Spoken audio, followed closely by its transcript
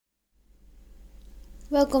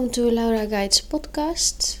Welcome to Laura Guides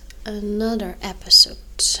podcast, another episode.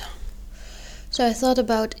 So I thought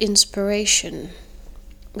about inspiration,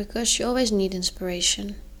 because you always need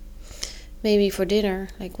inspiration. Maybe for dinner,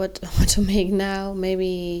 like what to make now.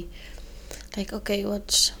 Maybe like, okay,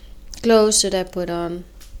 what clothes should I put on?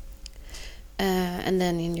 And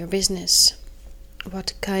then in your business,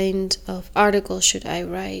 what kind of article should I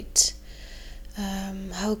write?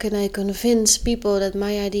 How can I convince people that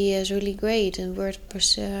my idea is really great and worth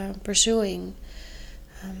pursuing?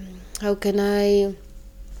 How can I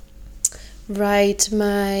write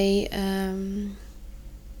my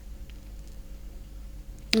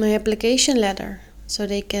my application letter so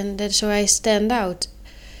I stand out?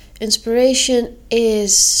 Inspiration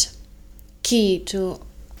is key to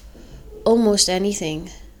almost anything,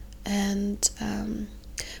 and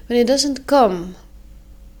when it doesn't come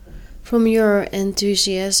from your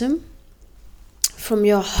enthusiasm, from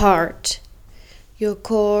your heart, your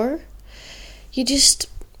core, you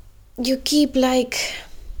keep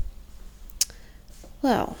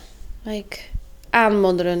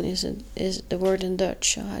aanmodderen is the word in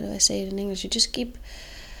Dutch. So how do I say it in English? You just keep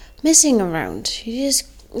messing around. You just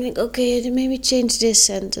like, okay, maybe change this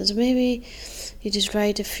sentence. Maybe you just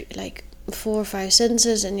write a few, like 4 or 5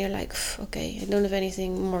 sentences, and you're like, okay, I don't have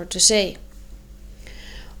anything more to say.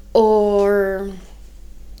 Or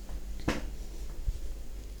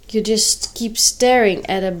you just keep staring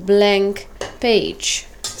at a blank page,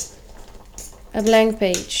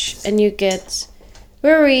 and you get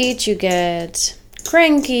worried, you get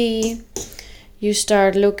cranky, you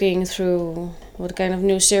start looking through what kind of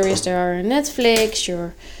new series there are on Netflix,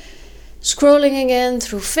 you're scrolling again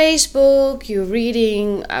through Facebook, you're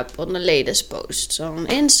reading up on the latest posts on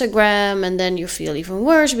Instagram, and then you feel even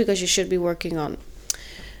worse because you should be working on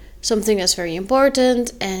something that's very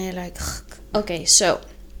important, and you're like, okay. So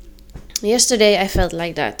yesterday I felt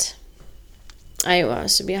like that. I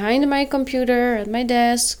was behind my computer at my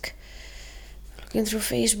desk, looking through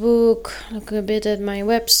Facebook, looking a bit at my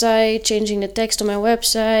website, changing the text on my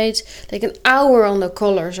website, like an hour on the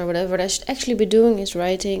colors or whatever. What I should actually be doing is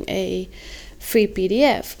writing a free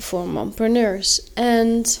PDF for mompreneurs.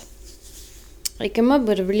 And I came up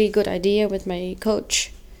with a really good idea with my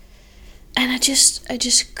coach. And I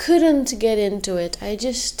just couldn't get into it. I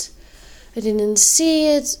didn't see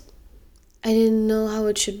it. I didn't know how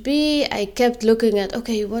it should be. I kept looking at,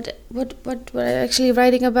 okay, what am I actually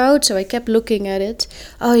writing about? So I kept looking at it.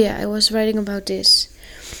 Oh yeah, I was writing about this.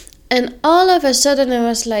 And all of a sudden I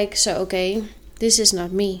was like, so okay, this is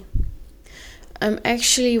not me. I'm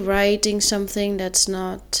actually writing something that's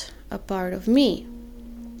not a part of me.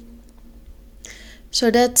 So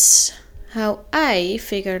that's how I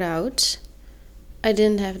figured out I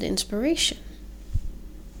didn't have the inspiration.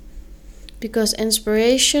 Because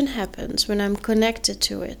inspiration happens when I'm connected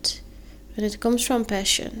to it, when it comes from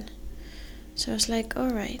passion. So I was like,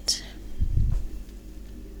 alright,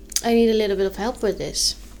 I need a little bit of help with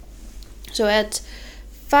this. So at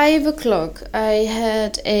 5 o'clock I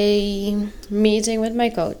had a meeting with my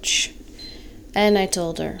coach, and I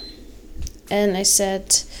told her, and I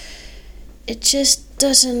said, it just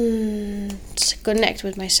doesn't connect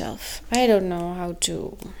with myself. I don't know how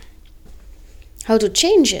to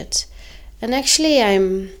change it. And actually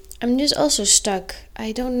I'm just also stuck.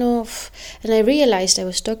 I don't know and I realized I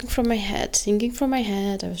was talking from my head, thinking from my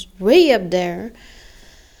head. I was way up there.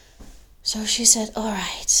 So she said, all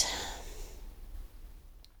right,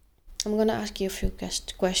 I'm gonna ask you a few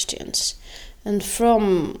questions. And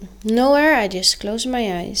from nowhere I just closed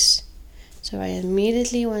my eyes. So I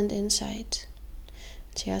immediately went inside.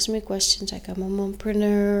 She asked me questions like, I'm a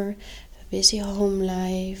mompreneur, a busy home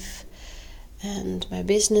life, and my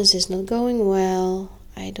business is not going well.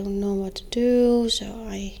 I don't know what to do. So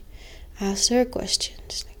I asked her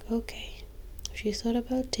questions like, okay, have you thought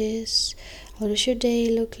about this? How does your day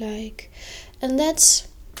look like? And that's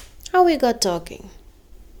how we got talking.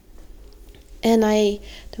 And the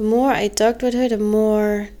more I talked with her, the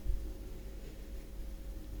more,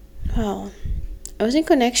 I was in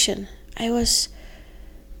connection. I was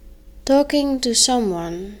talking to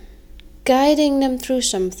someone, guiding them through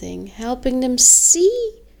something, helping them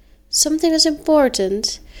see something that's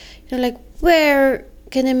important. Like, where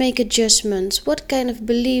can they make adjustments? What kind of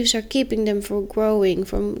beliefs are keeping them from growing,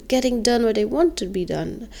 from getting done what they want to be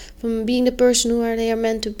done, from being the person they are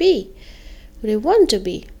meant to be, who they want to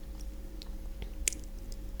be?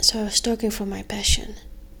 So I was talking from my passion.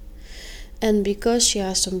 And because she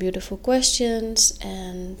asked some beautiful questions,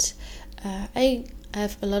 and I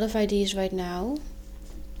have a lot of ideas right now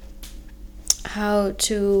how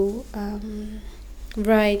to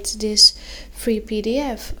write this free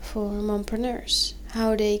PDF for mompreneurs.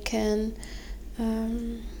 how they can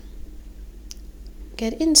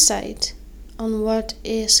get insight on what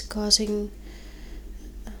is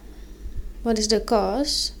the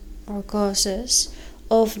cause or causes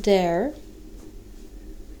of their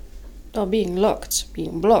being locked,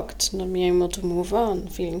 being blocked, not being able to move on,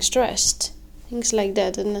 feeling stressed, things like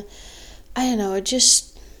that. And I don't know,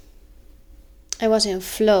 I was in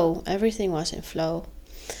flow, everything was in flow.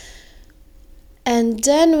 And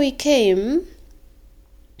then we came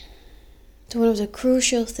to one of the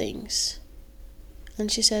crucial things.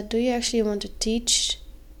 And she said, do you actually want to teach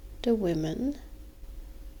the women?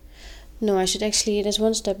 No, there's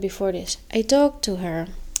one step before this. I talked to her,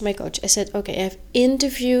 my coach. I said, okay, I've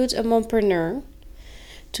interviewed a mompreneur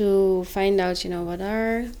to find out, what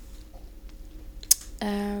are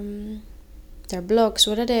their blocks,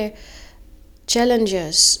 what are their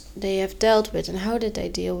challenges they have dealt with, and how did they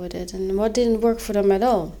deal with it, and what didn't work for them at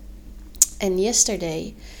all. And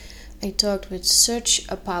yesterday I talked with such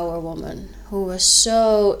a power woman who was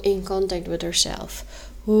so in contact with herself,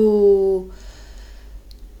 who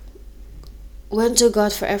went to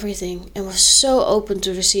God for everything and was so open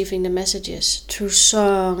to receiving the messages through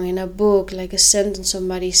song, in a book, like a sentence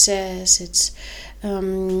somebody says. It's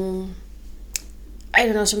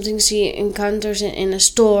something she encounters in a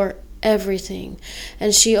store, everything.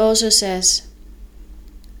 And she also says,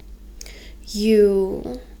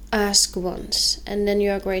 you ask once and then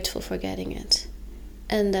you are grateful for getting it,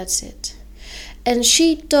 and that's it. And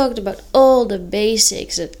she talked about all the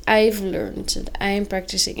basics that I've learned, that I'm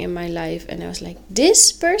practicing in my life, and I was like,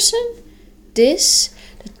 this person,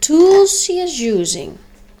 the tools she is using,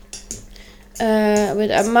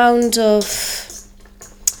 with amount of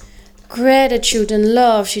gratitude and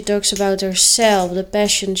love. She talks about herself, the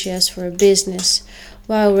passion she has for a business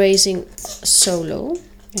while raising solo,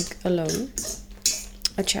 like alone,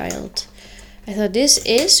 a child. I thought, this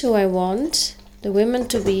is who I want the women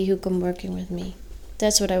to be who come working with me.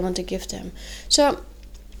 That's what I want to give them. So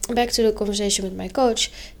back to the conversation with my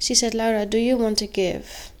coach. She said, Laura, do you want to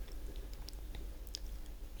give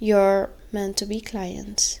your meant-to-be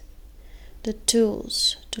clients the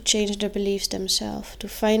tools to change their beliefs themselves, to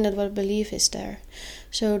find out what belief is there,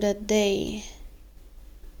 so that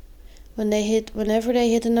whenever they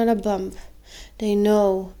hit another bump, they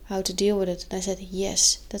know how to deal with it? And I said,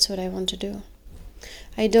 yes, that's what I want to do.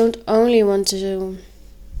 I don't only want to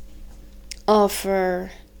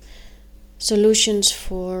offer solutions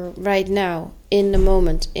for right now, in the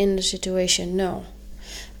moment, in the situation. No.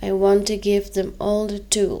 I want to give them all the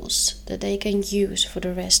tools that they can use for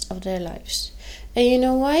the rest of their lives. And you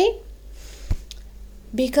know why?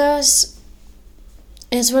 Because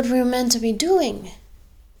it's what we're meant to be doing.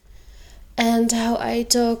 And how I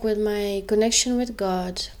talk with my connection with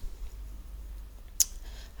God,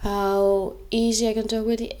 how easy I can talk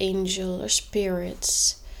with the angel or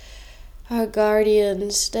spirits, our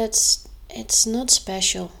guardians. It's not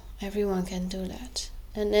special. Everyone can do that.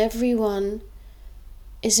 And everyone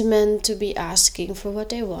is meant to be asking for what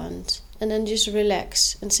they want, and then just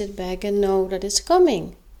relax and sit back and know that it's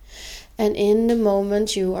coming. And in the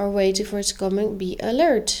moment you are waiting for it's coming, be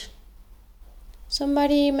alert.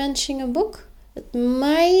 Somebody mentioning a book that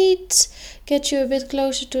might get you a bit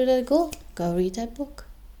closer to that goal, go read that book.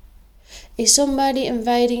 Is somebody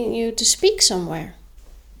inviting you to speak somewhere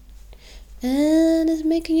and it's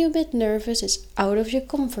making you a bit nervous, it's out of your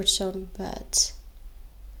comfort zone, but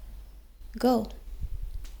go.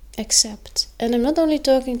 Accept. And I'm not only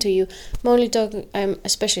talking to you, I'm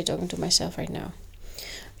especially talking to myself right now.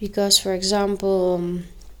 Because, for example,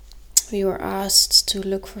 we were asked to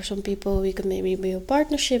look for some people we could maybe be a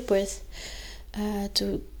partnership with,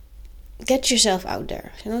 to get yourself out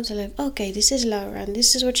there, to like, okay, this is Laura and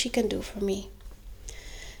this is what she can do for me.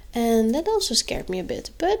 And that also scared me a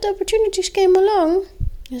bit, but the opportunities came along.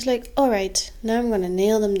 It's like, all right, now I'm going to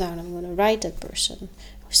nail them down. I'm going to write that person,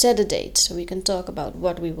 set a date so we can talk about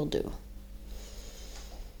what we will do.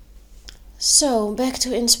 So back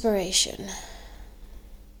to inspiration.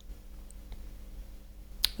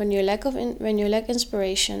 When you lack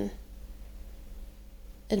inspiration,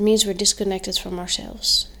 it means we're disconnected from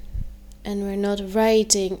ourselves, and we're not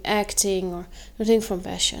writing, acting, or nothing from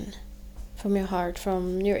passion, from your heart,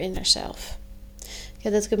 from your inner self. Okay,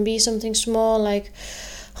 that can be something small like,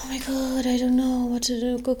 oh my god, I don't know what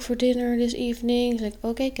to cook for dinner this evening. Like,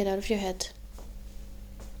 okay, get out of your head.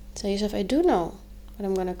 Tell yourself, I do know what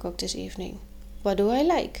I'm gonna cook this evening. What do I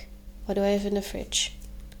like? What do I have in the fridge?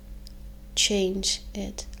 Change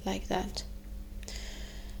it like that.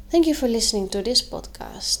 Thank you for listening to this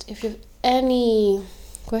podcast. If you have any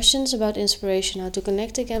questions about inspiration, how to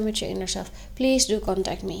connect again with your inner self, please do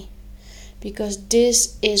contact me. because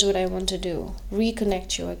this is what I want to do.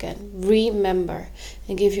 Reconnect you again, remember,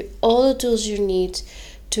 and give you all the tools you need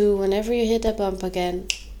to, whenever you hit that bump again,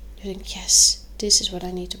 you think, yes, this is what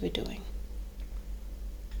I need to be doing.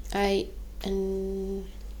 I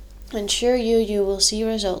assure you will see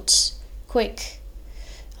results quick.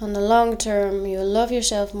 On the long term, you'll love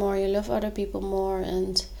yourself more, you love other people more,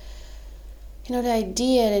 and the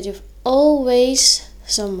idea that you've always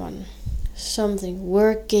something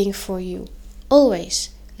working for you, always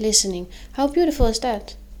listening. How beautiful is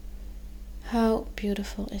that? How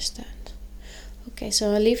beautiful is that? Okay,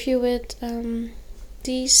 so I'll leave you with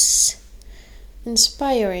these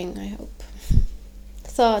inspiring, I hope,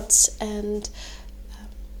 thoughts, and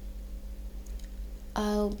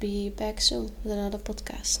I'll be back soon with another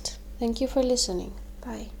podcast. Thank you for listening.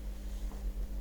 Bye.